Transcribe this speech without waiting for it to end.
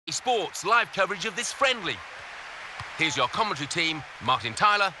Sports live coverage of this friendly. Here's your commentary team, Martin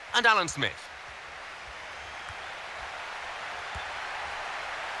Tyler and Alan Smith.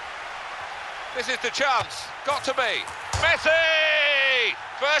 This is the chance. Got to be. Messi!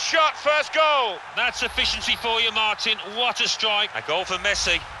 First shot, first goal. That's efficiency for you, Martin. What a strike. A goal for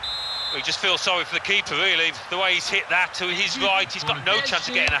Messi. We just feel sorry for the keeper, really. The way he's hit that to his right, he's got no chance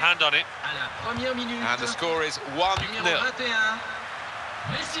of getting a hand on it. And the score is 1-0.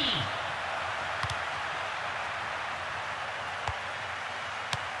 Messi.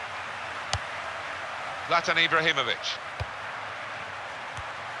 Zlatan Ibrahimovic.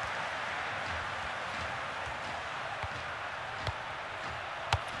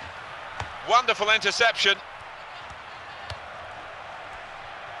 Wonderful interception.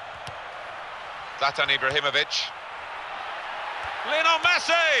 Zlatan Ibrahimovic. Lionel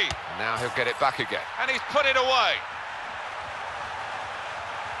Messi! Now he'll get it back again. And he's put it away.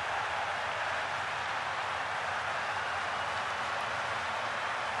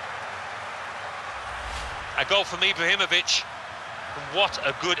 A goal from Ibrahimovic. What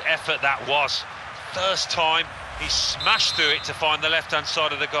a good effort that was. First time, he smashed through it to find the left-hand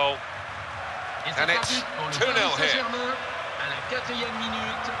side of the goal. And it's 2-0 here. À la 4e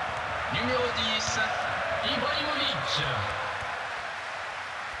minute, numéro 10, Ibrahimovic.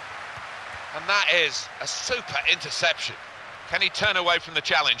 And that is a super interception. Can he turn away from the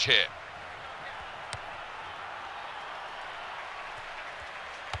challenge here?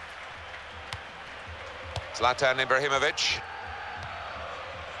 Zlatan Ibrahimovic.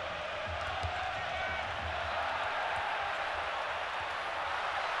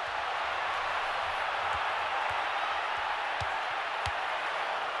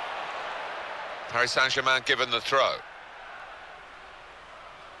 Paris Saint-Germain given the throw.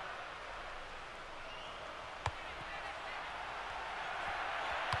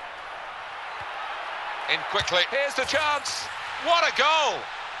 In quickly. Here's the chance. What a goal!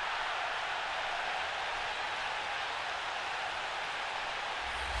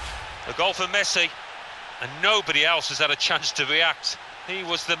 A goal for Messi, and nobody else has had a chance to react. He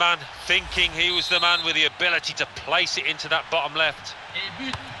was the man thinking, he was the man with the ability to place it into that bottom left.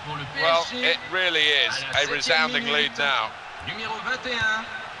 Well, it really is a resounding lead now. Numéro 21,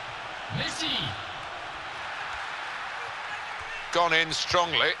 Messi. Gone in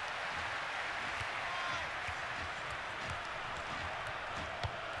strongly.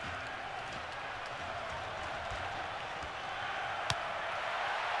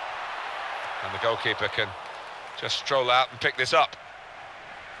 And the goalkeeper can just stroll out and pick this up.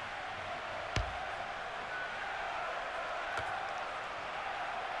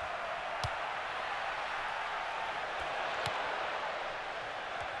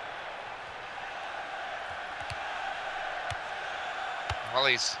 Well,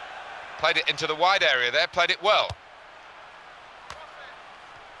 he's played it into the wide area there, played it well.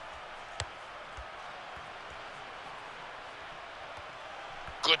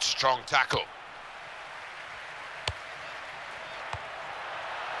 Good strong tackle.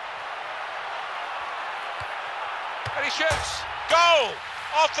 And he shoots. Goal!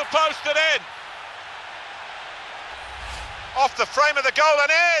 Off the post and in. Off the frame of the goal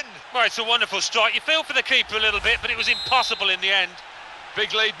and in. Well, it's a wonderful strike. You feel for the keeper a little bit, but it was impossible in the end.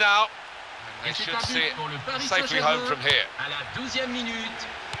 Big lead now. And they should see it safely home from here. À la 12e minute,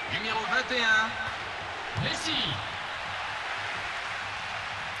 numéro 21, Messi.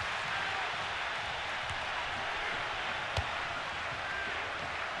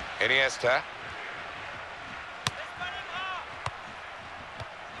 Iniesta.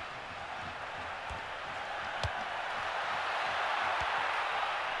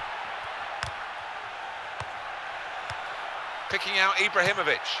 Picking out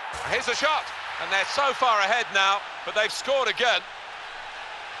Ibrahimovic. Here's a shot, and they're so far ahead now, but they've scored again.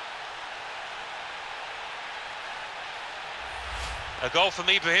 A goal from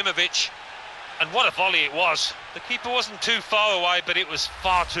Ibrahimovic, and what a volley it was. The keeper wasn't too far away, but it was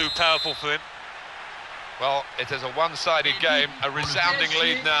far too powerful for him. Well, it is a one-sided game, a resounding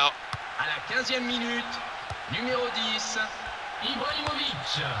lead now. À la 15e minute, numéro 10,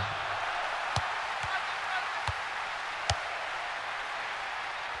 Ibrahimovic.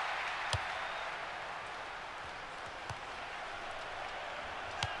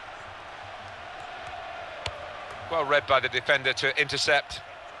 Well read by the defender to intercept.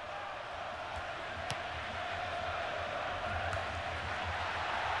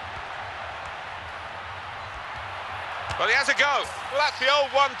 Well, he has a go. Well, that's the old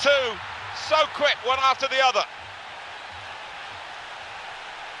 1-2. So quick, one after the other.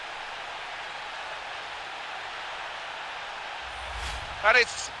 And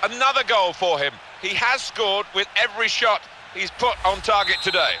it's another goal for him. He has scored with every shot he's put on target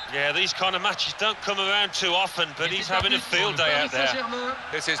today. Yeah, these kind of matches don't come around too often, but he's having a field day out there.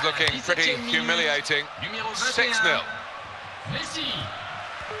 This is looking pretty humiliating. 6-0. Messi.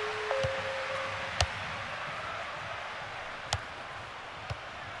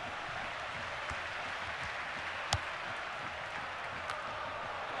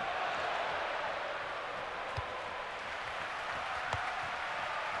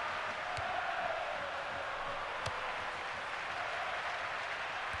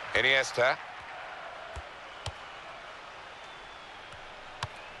 Iniesta.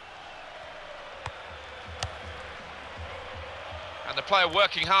 And the player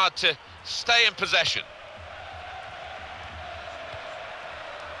working hard to stay in possession.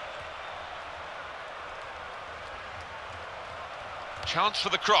 Chance for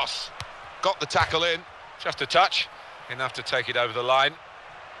the cross. Got the tackle in. Just a touch. Enough to take it over the line.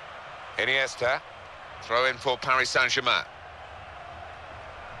 Iniesta. Throw in for Paris Saint-Germain.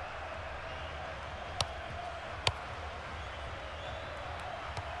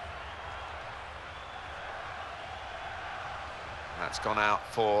 That's gone out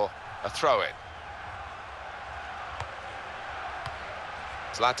for a throw-in.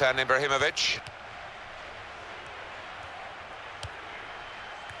 Zlatan Ibrahimovic.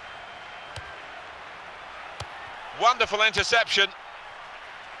 Wonderful interception.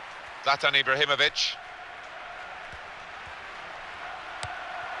 Zlatan Ibrahimovic.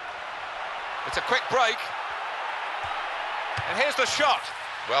 It's a quick break. And here's the shot.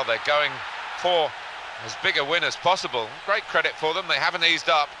 Well, they're going for as big a win as possible. Great credit for them, they haven't eased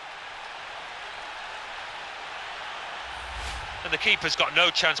up. And the keeper's got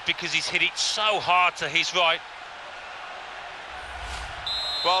no chance because he's hit it so hard to his right.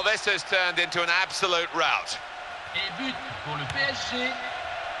 Well, this has turned into an absolute rout. Et but pour le PSG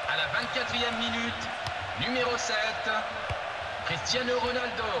à la 24e minute, numéro 7, Cristiano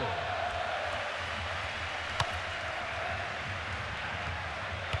Ronaldo.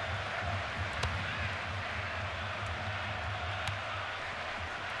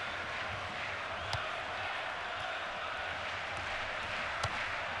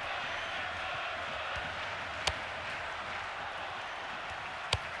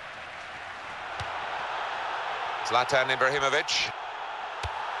 Zlatan Ibrahimovic.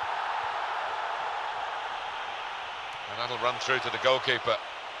 And that'll run through to the goalkeeper.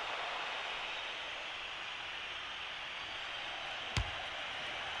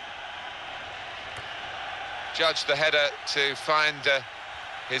 Judged the header to find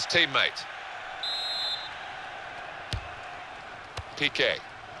his teammate. Piqué.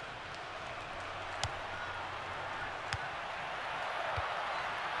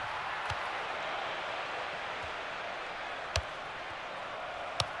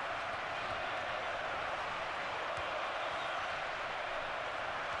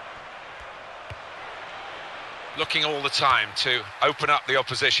 Looking all the time to open up the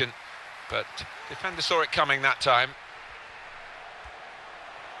opposition, but defender saw it coming that time.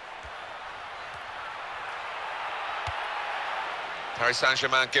 Paris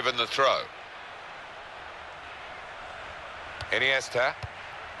Saint-Germain given the throw. Iniesta.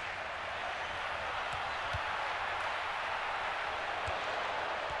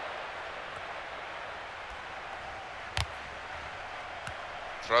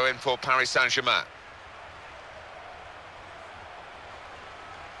 Throw in for Paris Saint-Germain.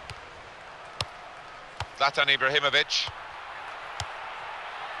 Zlatan Ibrahimovic.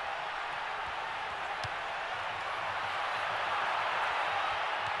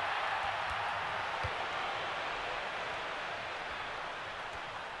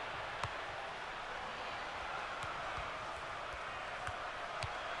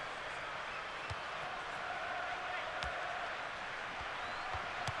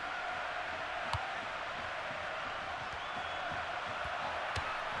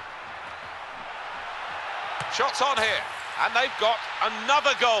 Shots on here, and they've got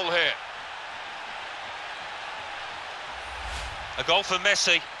another goal here. A goal for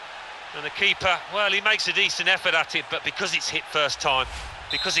Messi, and the keeper, well, he makes a decent effort at it, but because it's hit first time,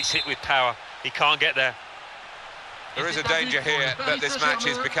 because it's hit with power, he can't get there. There is a danger here that this match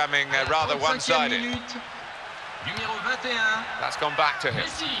is becoming rather one-sided. That's gone back to him.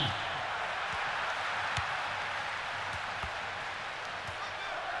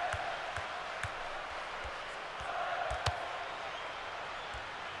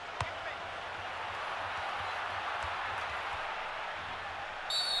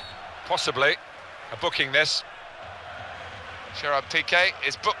 Possibly a booking this. Gerard Piqué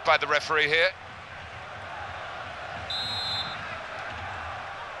is booked by the referee here.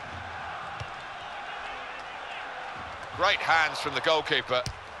 Great hands from the goalkeeper.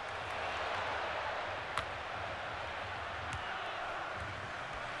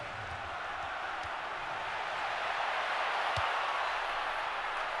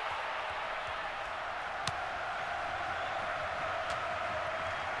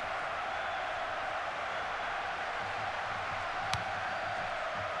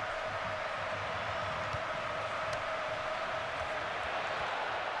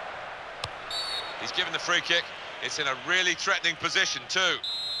 He's given the free kick. It's in a really threatening position too.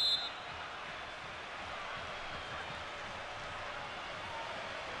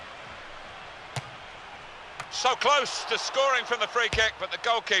 So close to scoring from the free kick, but the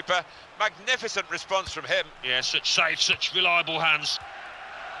goalkeeper, magnificent response from him. Yeah, such safe, such reliable hands.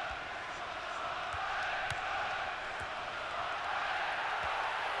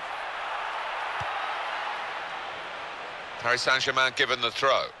 Paris Saint-Germain given the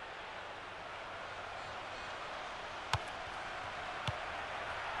throw.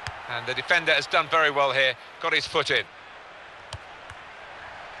 And the defender has done very well here, got his foot in.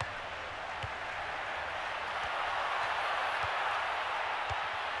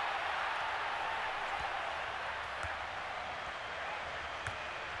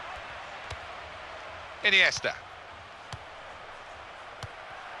 Iniesta.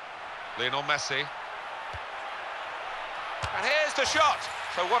 Lionel Messi. And here's the shot.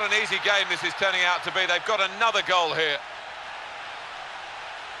 So what an easy game this is turning out to be. They've got another goal here.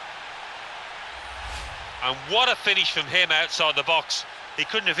 And what a finish from him outside the box. He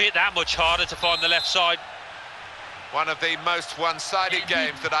couldn't have hit that much harder to find the left side. One of the most one-sided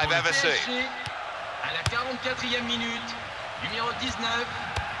games that I've ever seen. À la 44e minute, numéro 19,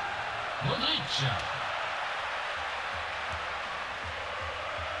 Modric.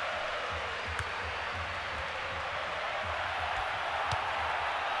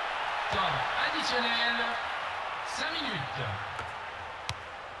 Temps additionnel, 5 minutes.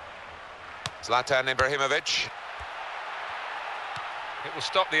 Zlatan Ibrahimovic. It will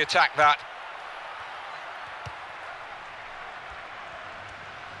stop the attack, that.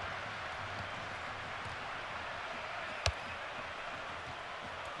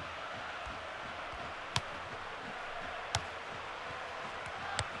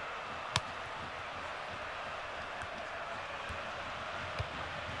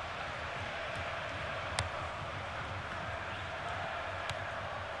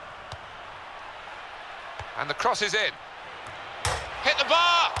 And the cross is in. Hit the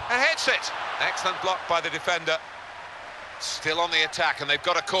bar and hits it. Excellent block by the defender. Still on the attack, and they've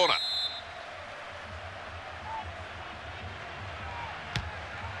got a corner.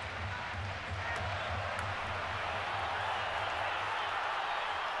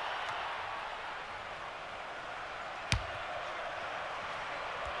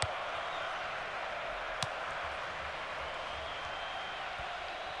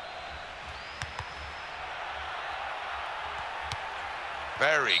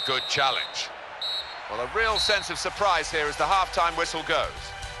 Very good challenge. Well, a real sense of surprise here as the half-time whistle goes.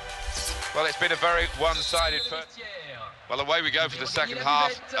 Well, it's been a very one-sided first. Well, away we go for the second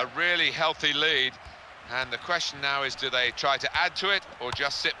half. A really healthy lead. And the question now is, do they try to add to it or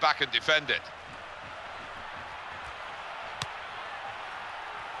just sit back and defend it?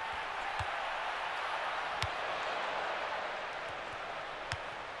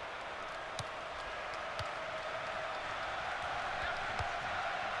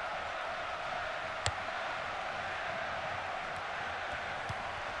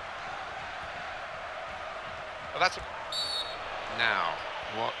 Well, that's... Now,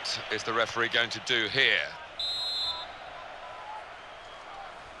 what is the referee going to do here?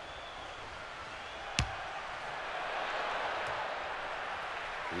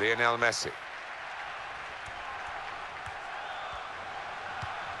 Lionel Messi.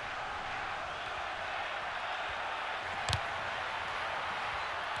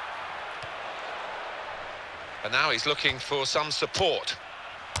 And now he's looking for some support.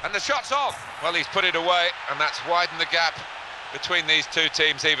 And the shot's on. Well, he's put it away, and that's widened the gap between these two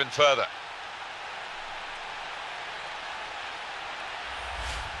teams even further.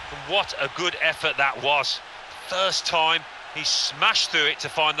 What a good effort that was. First time, he smashed through it to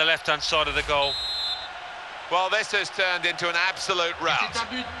find the left-hand side of the goal. Well, this has turned into an absolute rout. C'est un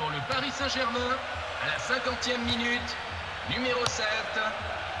but pour le Paris Saint-Germain à la 50e minute, numéro 7,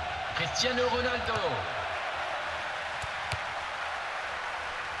 Cristiano Ronaldo.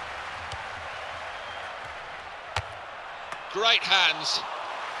 Great hands.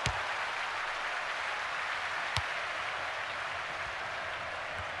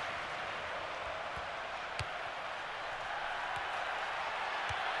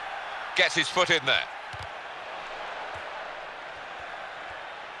 Gets his foot in there.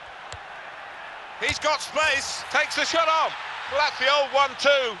 He's got space, takes the shot on. Well, that's the old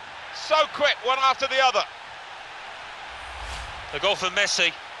 1-2. So quick, one after the other. The goal for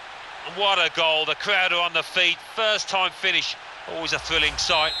Messi. And what a goal. The crowd are on the feet. First time finish. Always a thrilling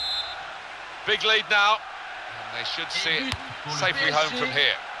sight. Big lead now. And they should see it safely home from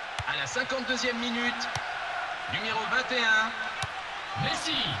here. À la 52e minute, numéro 21,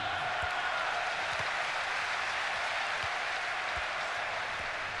 Messi.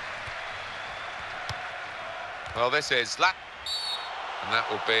 Well, this is lap. And that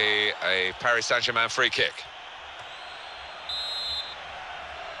will be a Paris Saint-Germain free kick.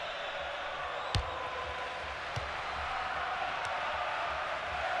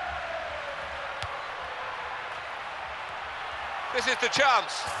 This is the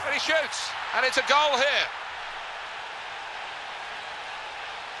chance, and he shoots, and it's a goal here.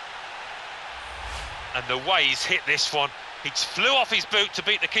 And the way he's hit this one, he flew off his boot to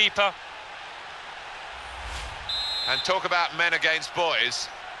beat the keeper. And talk about men against boys,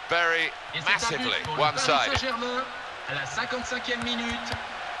 very massively one-sided. À la 55e minute,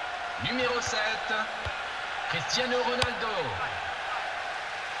 numéro 7, Cristiano Ronaldo.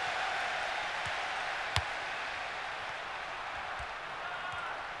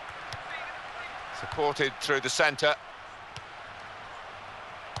 Supported through the centre.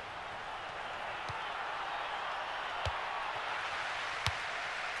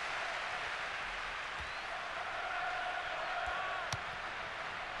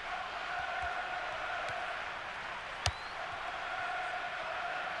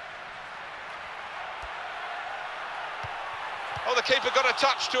 Oh, the keeper got a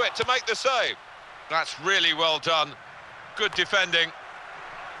touch to it to make the save. That's really well done. Good defending.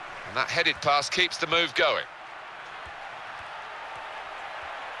 And that headed pass keeps the move going.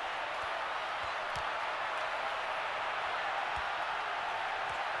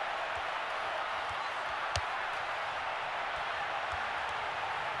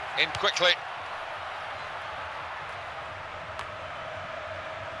 In quickly.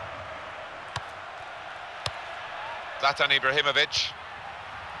 Zlatan Ibrahimovic.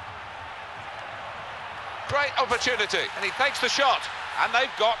 Great opportunity, and he takes the shot. And they've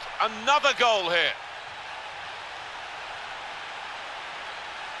got another goal here.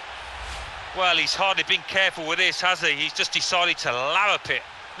 Well, he's hardly been careful with this, has he? He's just decided to larrup it.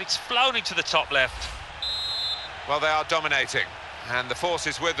 And it's flown into the top left. Well, they are dominating, and the force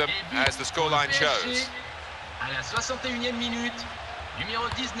is with them, as the scoreline shows. À la 61e minute, numéro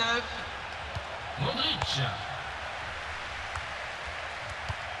 19, Modric.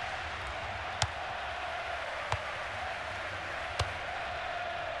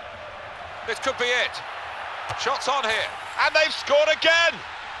 This could be it. Shots on here, and they've scored again.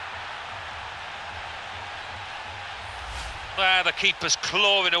 Well, the keeper's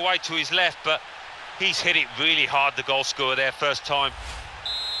clawing away to his left, but he's hit it really hard, the goal scorer there, first time.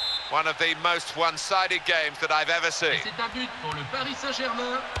 One of the most one-sided games that I've ever seen. C'est un but pour le Paris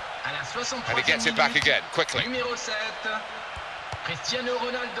Saint-Germain à la 63e And he gets it back again, quickly. Numéro 7, Cristiano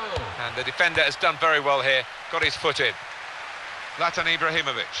Ronaldo. And the defender has done very well here, got his foot in. Zlatan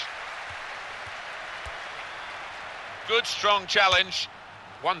Ibrahimovic. Good, strong challenge.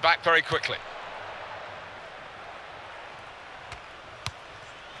 One back very quickly.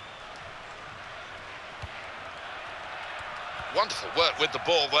 Wonderful work with the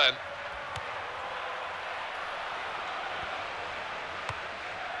ball then.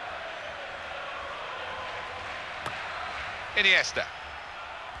 Iniesta.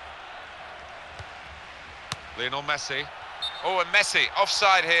 Lionel Messi. Oh, and Messi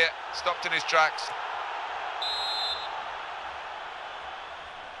offside here, stopped in his tracks.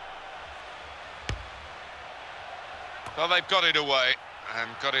 Well, they've got it away and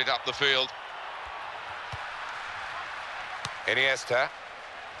got it up the field. Iniesta.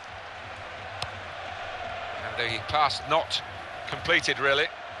 And the pass not completed, really.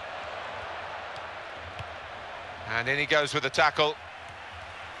 And in he goes with the tackle.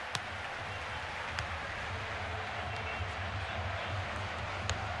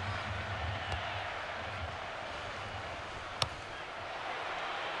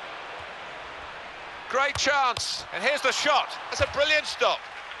 Great chance, and here's the shot. That's a brilliant stop.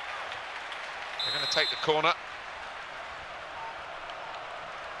 They're going to take the corner.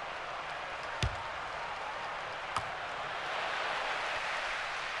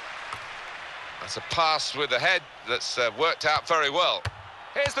 That's a pass with the head that's worked out very well.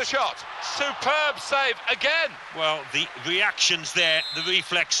 Here's the shot. Superb save again. Well, the reactions there, the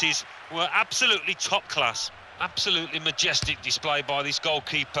reflexes, were absolutely top class. Absolutely majestic display by this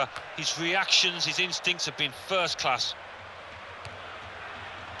goalkeeper. His reactions, his instincts have been first class.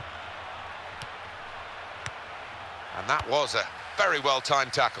 And that was a very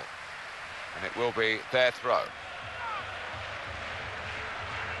well-timed tackle. And it will be their throw.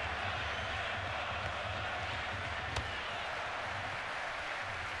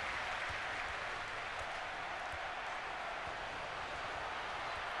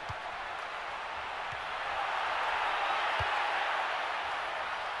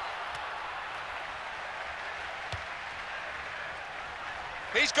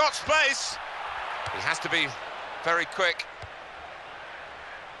 He's got space. He has to be very quick.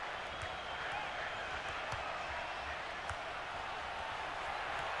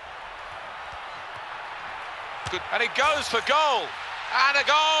 Good. And he goes for goal. And a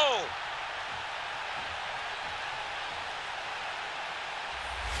goal.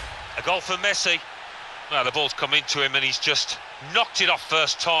 A goal for Messi. Well, the ball's come into him and he's just knocked it off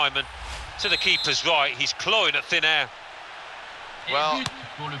first time, and to the keeper's right, he's clawing at thin air. Well,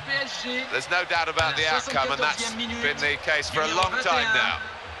 there's no doubt about the outcome, and that's been the case for a long time now.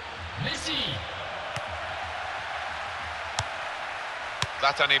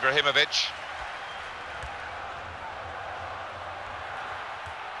 Zlatan Ibrahimovic.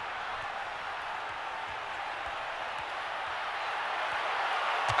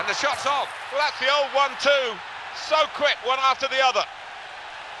 And the shot's on. Well, that's the old 1-2. So quick, one after the other.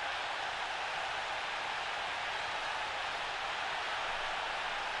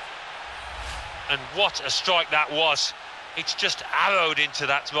 And what a strike that was. It's just arrowed into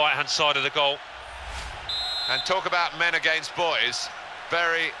that right-hand side of the goal. And talk about men against boys,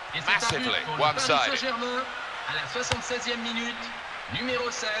 very massively one-sided. À la 76e minute, numéro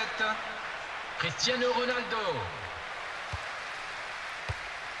 7, Cristiano Ronaldo.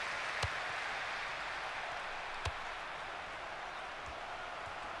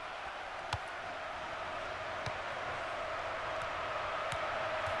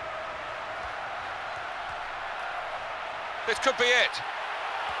 This could be it.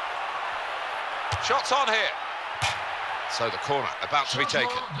 Shots on here. So the corner about to be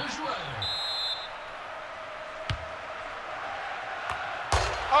taken.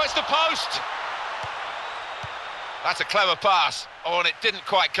 Oh, it's the post. That's a clever pass. Oh, and it didn't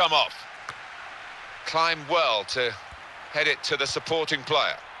quite come off. Climbed well to head it to the supporting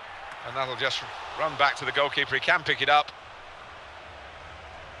player. And that'll just run back to the goalkeeper. He can pick it up.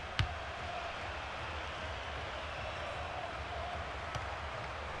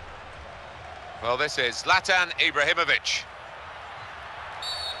 Well, this is Zlatan Ibrahimovic.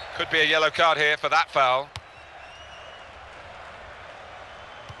 Could be a yellow card here for that foul.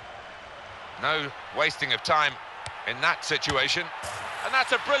 No wasting of time in that situation. And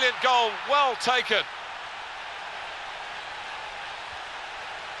that's a brilliant goal, well taken.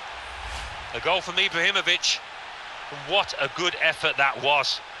 A goal from Ibrahimovic. And what a good effort that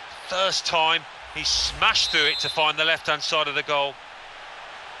was. First time, he smashed through it to find the left-hand side of the goal.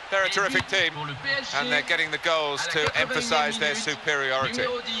 They're a terrific team, and they're getting the goals to emphasise their superiority.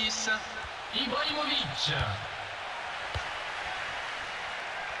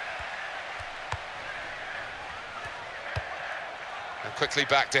 And quickly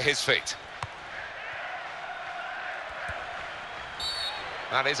back to his feet.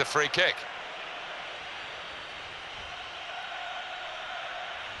 That is a free kick.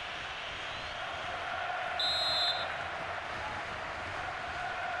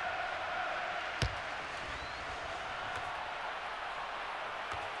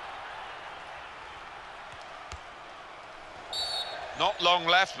 Not long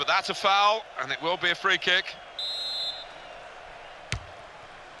left, but that's a foul, and it will be a free kick.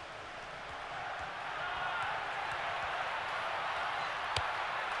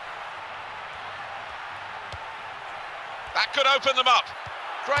 That could open them up.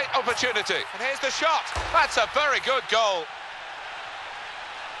 Great opportunity. And here's the shot. That's a very good goal.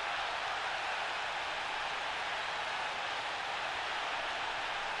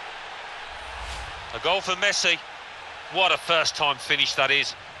 A goal for Messi. What a first-time finish that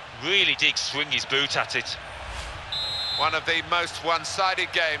is. Really did swing his boot at it. One of the most one-sided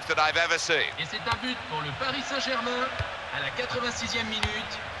games that I've ever seen. Et c'est un but pour le Paris Saint-Germain à la 86e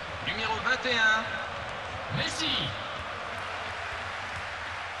minute, numéro 21, Messi.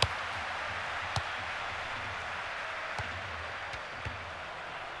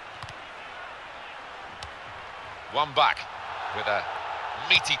 One back with a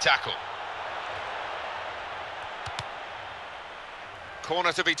meaty tackle.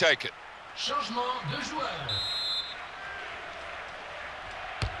 Corner to be taken. Changement de joueur.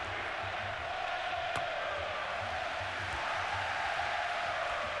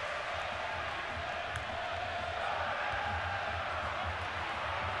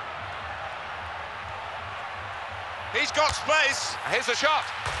 He's got space. Here's a shot.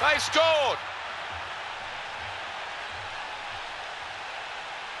 They've scored.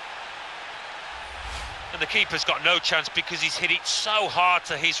 And the keeper's got no chance because he's hit it so hard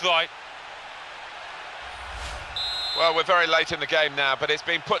to his right. Well, we're very late in the game now, but it's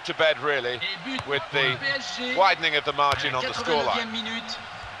been put to bed, really, with the widening of the margin on the scoreline. Minute,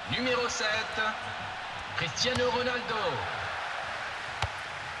 numéro 7, Cristiano Ronaldo.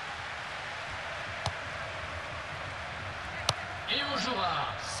 Et on jouera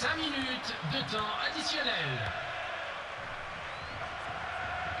 5 minutes de temps additionnel.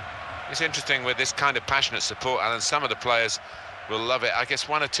 It's interesting with this kind of passionate support, Alan. Some of the players will love it. I guess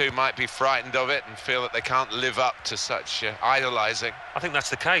one or two might be frightened of it and feel that they can't live up to such idolising. I think that's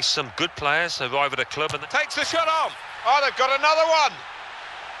the case. Some good players arrive at a club and... Takes the shot on. Oh, they've got another one.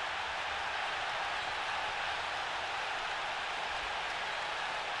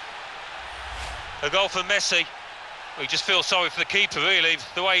 A goal for Messi. Well, you just feel sorry for the keeper, really.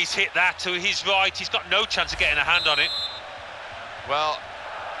 The way he's hit that to his right, he's got no chance of getting a hand on it. Well,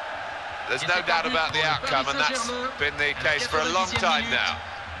 there's no doubt about the outcome, and that's been the case for a long time now.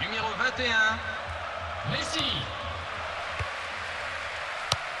 Numéro 21, Messi.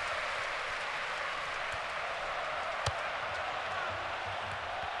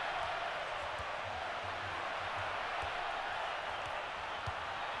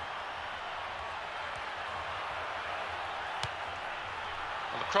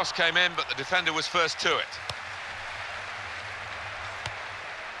 Well, the cross came in, but the defender was first to it.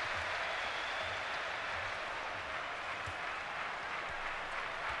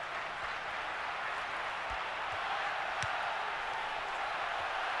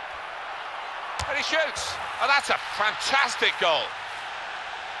 And he shoots, and that's a fantastic goal.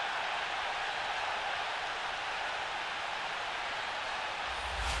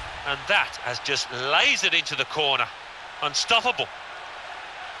 And that has just lasered into the corner. Unstoppable.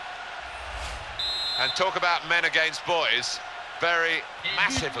 And talk about men against boys, very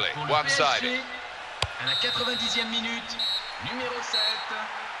massively one-sided. À la 90e minute, numéro 7.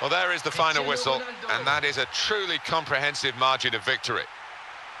 Well, there is the final whistle, and that is a truly comprehensive margin of victory.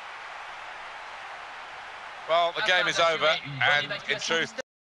 Well, the game is over, and in truth,